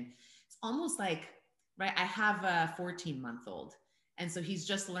co-creation, it's almost like, right, I have a 14-month-old, and so he's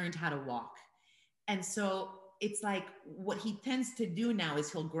just learned how to walk. And so it's like what he tends to do now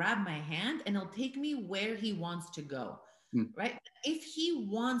is he'll grab my hand and he'll take me where he wants to go, right? If he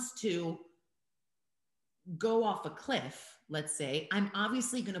wants to go off a cliff, let's say, I'm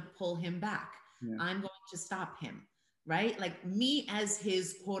obviously going to pull him back. Yeah. I'm going to stop him, right? Like me as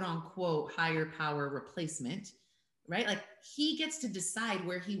his quote unquote higher power replacement, right? Like he gets to decide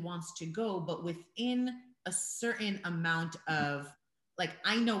where he wants to go, but within a certain amount of, like,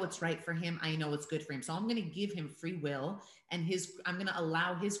 I know what's right for him. I know what's good for him. So I'm going to give him free will, and I'm going to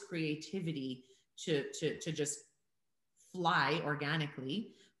allow his creativity to just fly organically,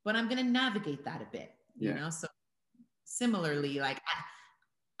 but I'm going to navigate that a bit, you know? So similarly, like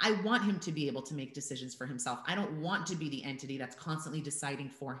I want him to be able to make decisions for himself. I don't want to be the entity that's constantly deciding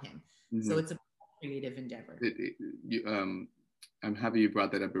for him. Mm-hmm. So it's a creative endeavor. I'm happy you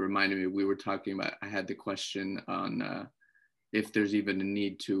brought that up. It reminded me, we were talking about, I had the question on if there's even a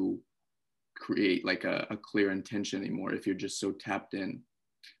need to create like a clear intention anymore, if you're just so tapped in.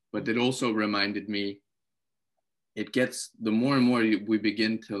 But it also reminded me, it gets, the more and more we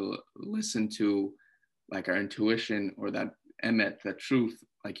begin to listen to like our intuition or that emet, that truth,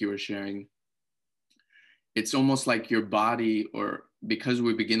 like you were sharing, it's almost like your body, or because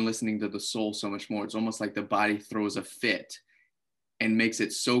we begin listening to the soul so much more, it's almost like the body throws a fit and makes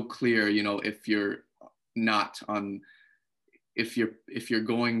it so clear, you know, if you're not on, if you're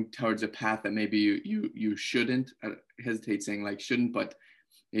going towards a path that maybe you shouldn't, I hesitate saying like shouldn't, but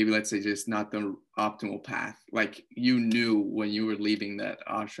maybe let's say just not the optimal path. Like you knew when you were leaving that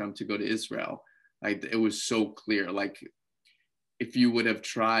ashram to go to Israel, like it was so clear. Like if you would have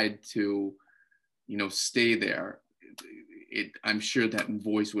tried to, you know, stay there, I'm sure that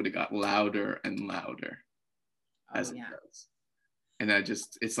voice would have got louder and louder as it does. And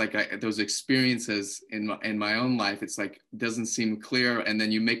it's like those experiences in my own life, it's like, it doesn't seem clear. And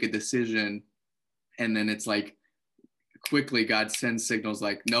then you make a decision, and then it's like, quickly God sends signals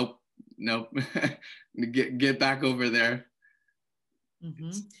like, nope, get back over there.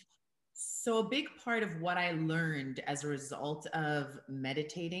 Mm-hmm. So a big part of what I learned as a result of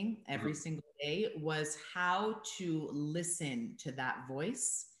meditating every single day was how to listen to that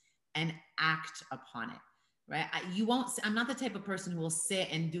voice and act upon it, right? I'm not the type of person who will sit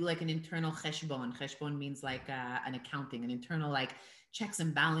and do like an internal cheshbon. Cheshbon means like an accounting, an internal like checks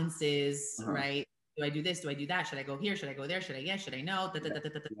and balances, right? Do I do this? Do I do that? Should I go here? Should I go there? Should I yes? Should I no?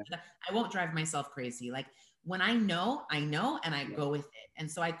 I won't drive myself crazy. Like when I know, and I go with it. And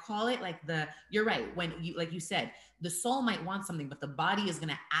so I call it like you're right. When you, like you said, the soul might want something, but the body is going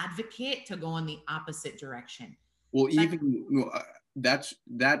to advocate to go in the opposite direction. Well, that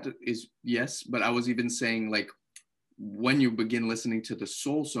is, yes. But I was even saying like, when you begin listening to the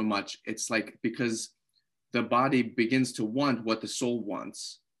soul so much, it's like, because the body begins to want what the soul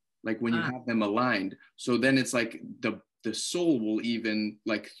wants. Like when you have them aligned. So then it's like the soul will even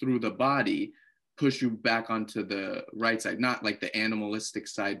like through the body push you back onto the right side, not like the animalistic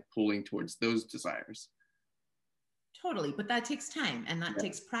side pulling towards those desires. Totally. But that takes time, and that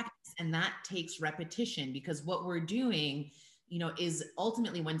takes practice, and that takes repetition, because what we're doing, you know, is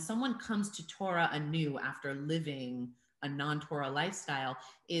ultimately when someone comes to Torah anew after living a non-Torah lifestyle,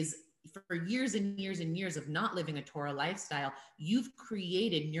 is for years and years and years of not living a Torah lifestyle, you've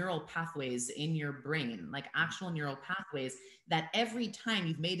created neural pathways in your brain, like actual neural pathways, that every time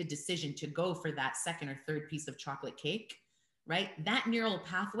you've made a decision to go for that second or third piece of chocolate cake, right? That neural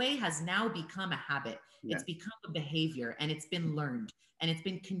pathway has now become a habit. Yeah. It's become a behavior, and it's been learned, and it's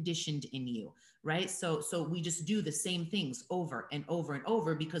been conditioned in you, right? So we just do the same things over and over and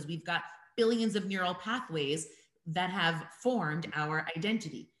over because we've got billions of neural pathways that have formed our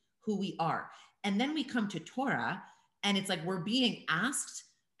identity, who we are. And then we come to Torah, and it's like we're being asked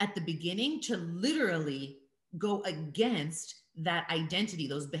at the beginning to literally go against that identity,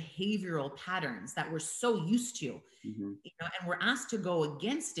 those behavioral patterns that we're so used to, Mm-hmm. you know, and we're asked to go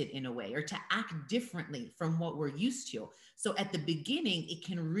against it in a way, or to act differently from what we're used to. So at the beginning, it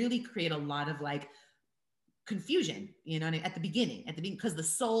can really create a lot of like confusion, you know, at the beginning, because the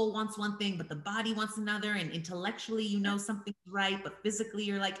soul wants one thing, but the body wants another. And intellectually, you know, something's right, but physically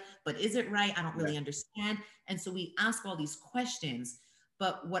you're like, but is it right? I don't really understand. And so we ask all these questions.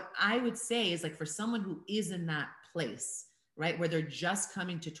 But what I would say is, like, for someone who is in that place, right, where they're just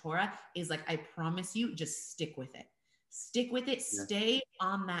coming to Torah, is like, I promise you, just stick with it. Stick with it. Yeah. Stay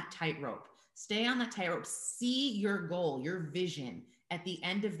on that tightrope. Stay on that tightrope. See your goal, your vision at the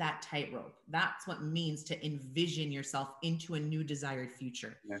end of that tightrope. That's what it means to envision yourself into a new desired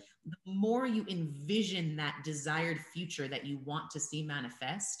future. Yeah. The more you envision that desired future that you want to see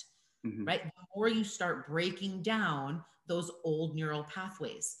manifest, Mm-hmm. right, the more you start breaking down those old neural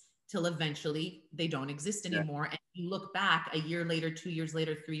pathways till eventually they don't exist anymore. And you look back a year later, 2 years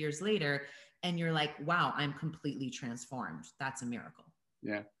later, 3 years later, and you're like, wow, I'm completely transformed. That's a miracle.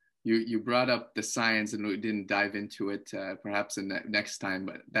 Yeah. You brought up the science, and we didn't dive into it perhaps in the next time,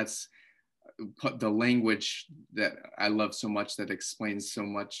 but that's the language that I love so much, that explains so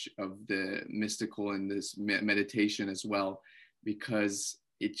much of the mystical in this meditation as well, because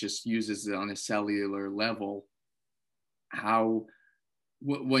it just uses it on a cellular level, how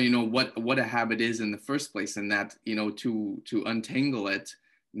well, you know, what a habit is in the first place, and that, you know, to untangle it,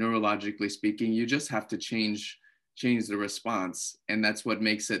 neurologically speaking, you just have to change the response. And that's what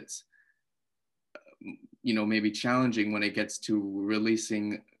makes it, you know, maybe challenging when it gets to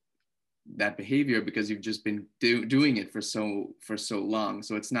releasing that behavior, because you've just been doing it for so long.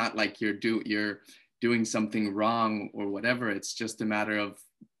 So it's not like you're doing something wrong or whatever. It's just a matter of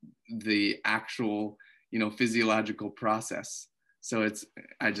the actual, you know, physiological process. So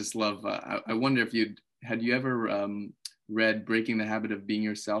I just love, I wonder if had you ever read Breaking the Habit of Being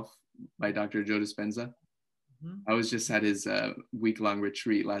Yourself by Dr. Joe Dispenza? Mm-hmm. I was just at his week-long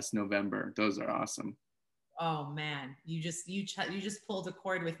retreat last November. Those are awesome. Oh man, you just pulled a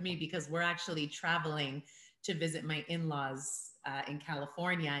chord with me, because we're actually traveling to visit my in-laws in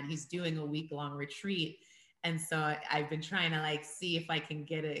California, and he's doing a week-long retreat. And so I've been trying to like see if I can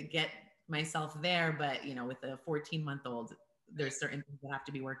get myself there, but you know, with a 14-month-old, there's certain things that have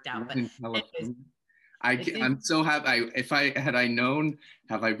to be worked out. But anyways, I'm so happy. If I had I known,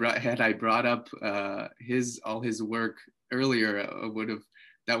 had I brought up all his work earlier,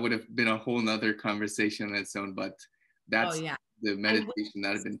 that would have been a whole nother conversation on its own. But that's the meditation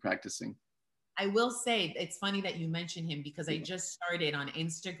that I've been practicing. I will say, it's funny that you mentioned him, because I just started on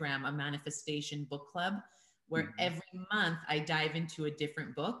Instagram a manifestation book club, where every month I dive into a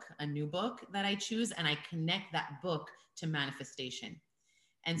different book, a new book that I choose, and I connect that book to manifestation.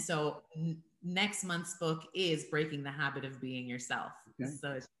 And so next month's book is Breaking the Habit of Being Yourself. Okay.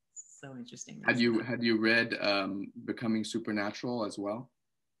 So it's so interesting. Had you read Becoming Supernatural as well?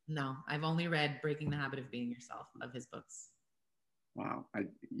 No, I've only read Breaking the Habit of Being Yourself, of his books. Wow,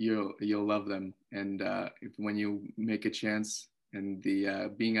 you'll love them. And when you make a chance, and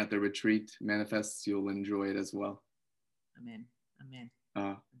the being at the retreat manifests, you'll enjoy it as well. Amen.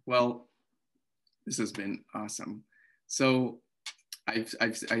 Well, this has been awesome. So I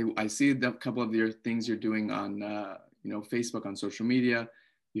see a couple of your things you're doing on you know, Facebook, on social media.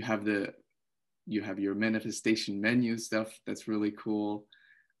 You have your manifestation menu stuff. That's really cool.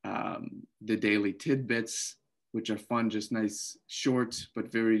 The daily tidbits, which are fun, just nice, short, but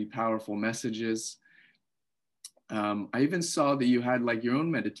very powerful messages. I even saw that you had like your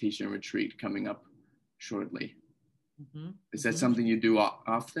own meditation retreat coming up shortly. Is that something you do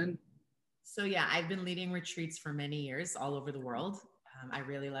often? So yeah, I've been leading retreats for many years all over the world. I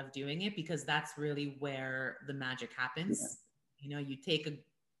really love doing it, because that's really where the magic happens. You know, you take a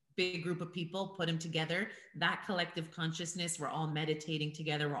big group of people, put them together, that collective consciousness, we're all meditating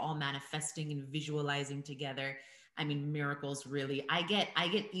together, we're all manifesting and visualizing together. I mean, miracles really. I get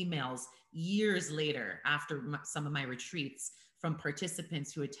emails years later, after some of my retreats, from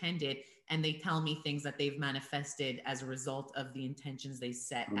participants who attended, and they tell me things that they've manifested as a result of the intentions they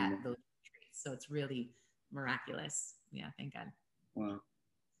set at those retreats. So it's really miraculous. Yeah, thank God. Wow.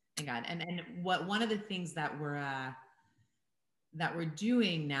 Thank God. And one of the things that we're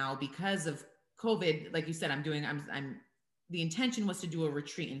doing now, because of COVID, like you said, the intention was to do a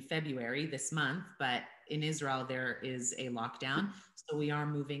retreat in February this month, but in Israel there is a lockdown, so we are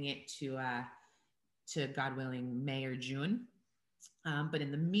moving it to God willing May or June. But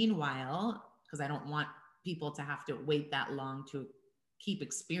in the meanwhile, because I don't want people to have to wait that long to keep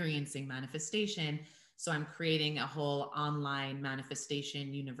experiencing manifestation, so I'm creating a whole online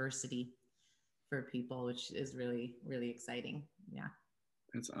manifestation university for people, which is really, really exciting. Yeah.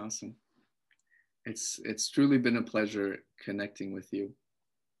 That's awesome. It's truly been a pleasure connecting with you.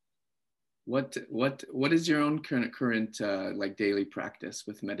 What is your own current like daily practice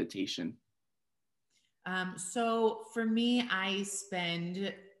with meditation? So for me, I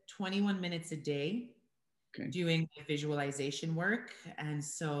spend 21 minutes a day doing visualization work. And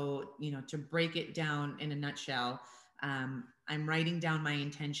so, to break it down in a nutshell, I'm writing down my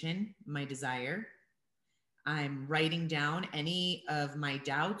intention, my desire. I'm writing down any of my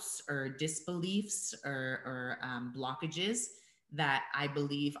doubts or disbeliefs or blockages that I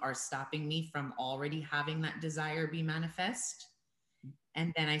believe are stopping me from already having that desire be manifest.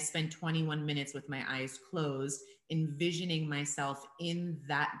 And then I spend 21 minutes with my eyes closed, envisioning myself in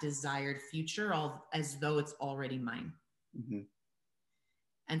that desired future as though it's already mine. Mm-hmm.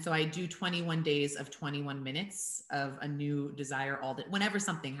 And so I do 21 days of 21 minutes of a new desire whenever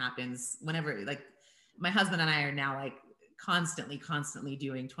something happens, whenever, like, my husband and I are now like constantly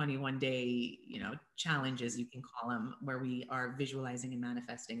doing 21-day, challenges, you can call them, where we are visualizing and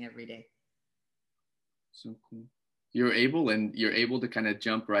manifesting every day. So cool. You're able to kind of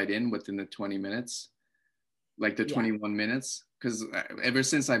jump right in within the 20 minutes, like the 21 minutes. Because ever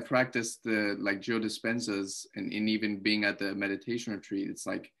since I practiced the like Joe Dispenza's and even being at the meditation retreat, it's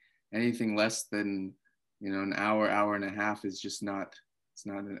like anything less than, an hour and a half is just not,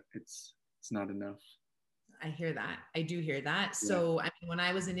 it's not enough. I hear that. I do hear that. So, I mean, when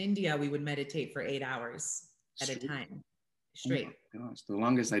I was in India, we would meditate for 8 hours at a time straight. Oh my gosh, the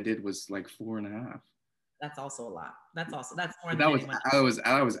longest I did was like 4.5. That's also a lot. That's more but than anyone.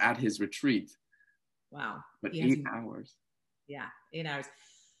 I was at his retreat. Wow. But 8 hours. Yeah, 8 hours.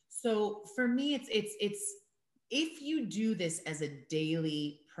 So for me, it's if you do this as a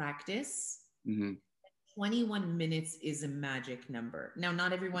daily practice, 21 minutes is a magic number. Now,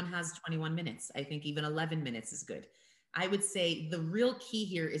 not everyone has 21 minutes. I think even 11 minutes is good. I would say the real key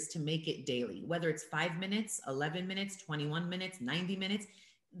here is to make it daily, whether it's 5 minutes, 11 minutes, 21 minutes, 90 minutes.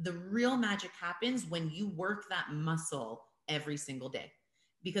 The real magic happens when you work that muscle every single day.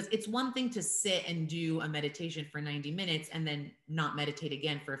 Because it's one thing to sit and do a meditation for 90 minutes and then not meditate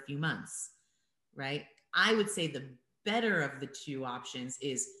again for a few months, right? I would say the better of the two options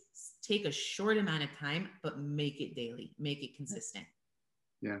is take a short amount of time, but make it daily, make it consistent.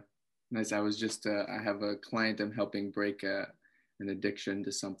 Yeah, nice. I was just, I have a client I'm helping break an addiction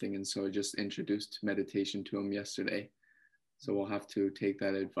to something. And so I just introduced meditation to him yesterday. So we'll have to take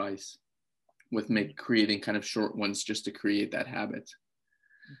that advice with creating kind of short ones just to create that habit.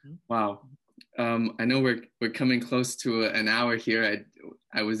 Mm-hmm. Wow. I know we're coming close to an hour here.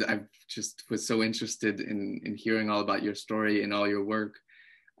 I just was so interested in hearing all about your story and all your work.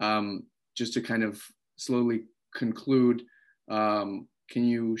 Just to kind of slowly conclude, can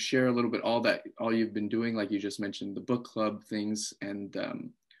you share a little bit all you've been doing? Like you just mentioned the book club things and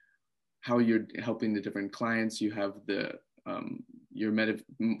how you're helping the different clients. You have your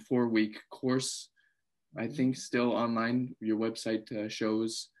 4-week course, I think, still online, your website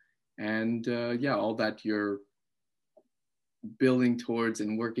shows, and all that you're building towards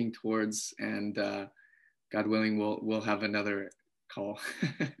and working towards, and God willing, we'll have another call.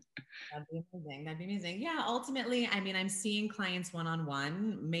 That'd be amazing. Yeah, ultimately, I mean, I'm seeing clients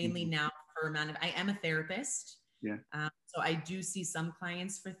one-on-one, mainly now for I am a therapist. Yeah. So I do see some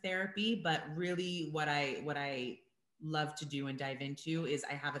clients for therapy, but really what I love to do and dive into is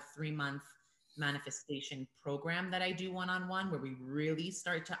I have a 3-month manifestation program that I do one-on-one, where we really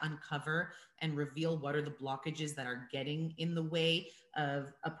start to uncover and reveal what are the blockages that are getting in the way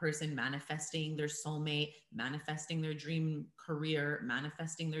of a person manifesting their soulmate, manifesting their dream career,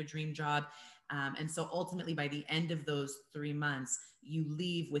 manifesting their dream job. And so ultimately, by the end of those 3 months, you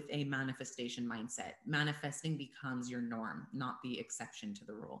leave with a manifestation mindset. Manifesting becomes your norm, not the exception to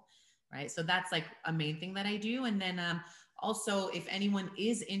the rule, right? So that's like a main thing that I do. And then also, if anyone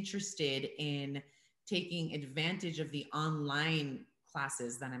is interested in taking advantage of the online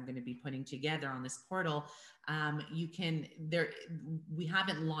classes that I'm going to be putting together on this portal, we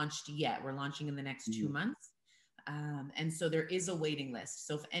haven't launched yet. We're launching in the next 2 months. And so there is a waiting list.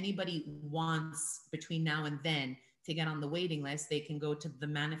 So if anybody wants between now and then to get on the waiting list, they can go to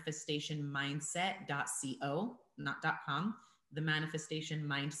themanifestationmindset.co, not .com,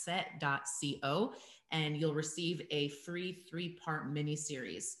 themanifestationmindset.co, and you'll receive a free 3-part mini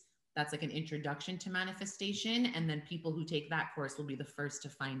series. That's like an introduction to manifestation. And then people who take that course will be the first to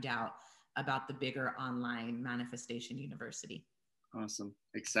find out about the bigger online manifestation university. Awesome.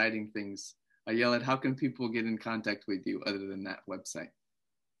 Exciting things. Ayelet, how can people get in contact with you other than that website?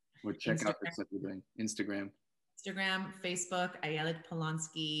 Or check out the stuff you're doing? Instagram. Instagram, Facebook, Ayelet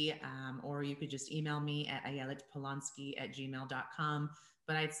Polonsky, or you could just email me at ayeletpolonsky@gmail.com.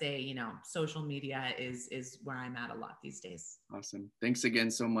 But I'd say, social media is where I'm at a lot these days. Awesome. Thanks again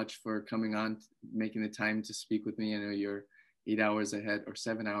so much for coming on, making the time to speak with me. I know you're 8 hours ahead or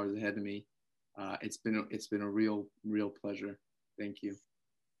 7 hours ahead of me. It's been a real pleasure. Thank you.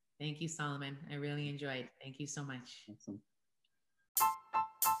 Thank you, Solomon. I really enjoyed. Thank you so much. Awesome.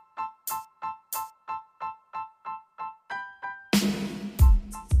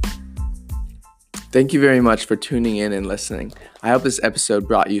 Thank you very much for tuning in and listening. I hope this episode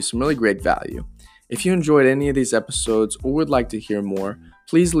brought you some really great value. If you enjoyed any of these episodes or would like to hear more,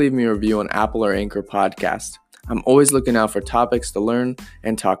 please leave me a review on Apple or Anchor Podcast. I'm always looking out for topics to learn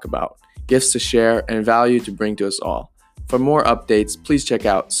and talk about, gifts to share, and value to bring to us all. For more updates, please check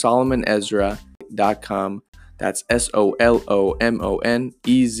out solomonezra.com. That's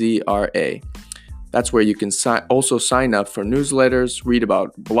SOLOMONEZRA. That's where you can also sign up for newsletters, read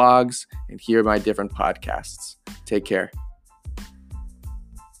about blogs, and hear my different podcasts. Take care.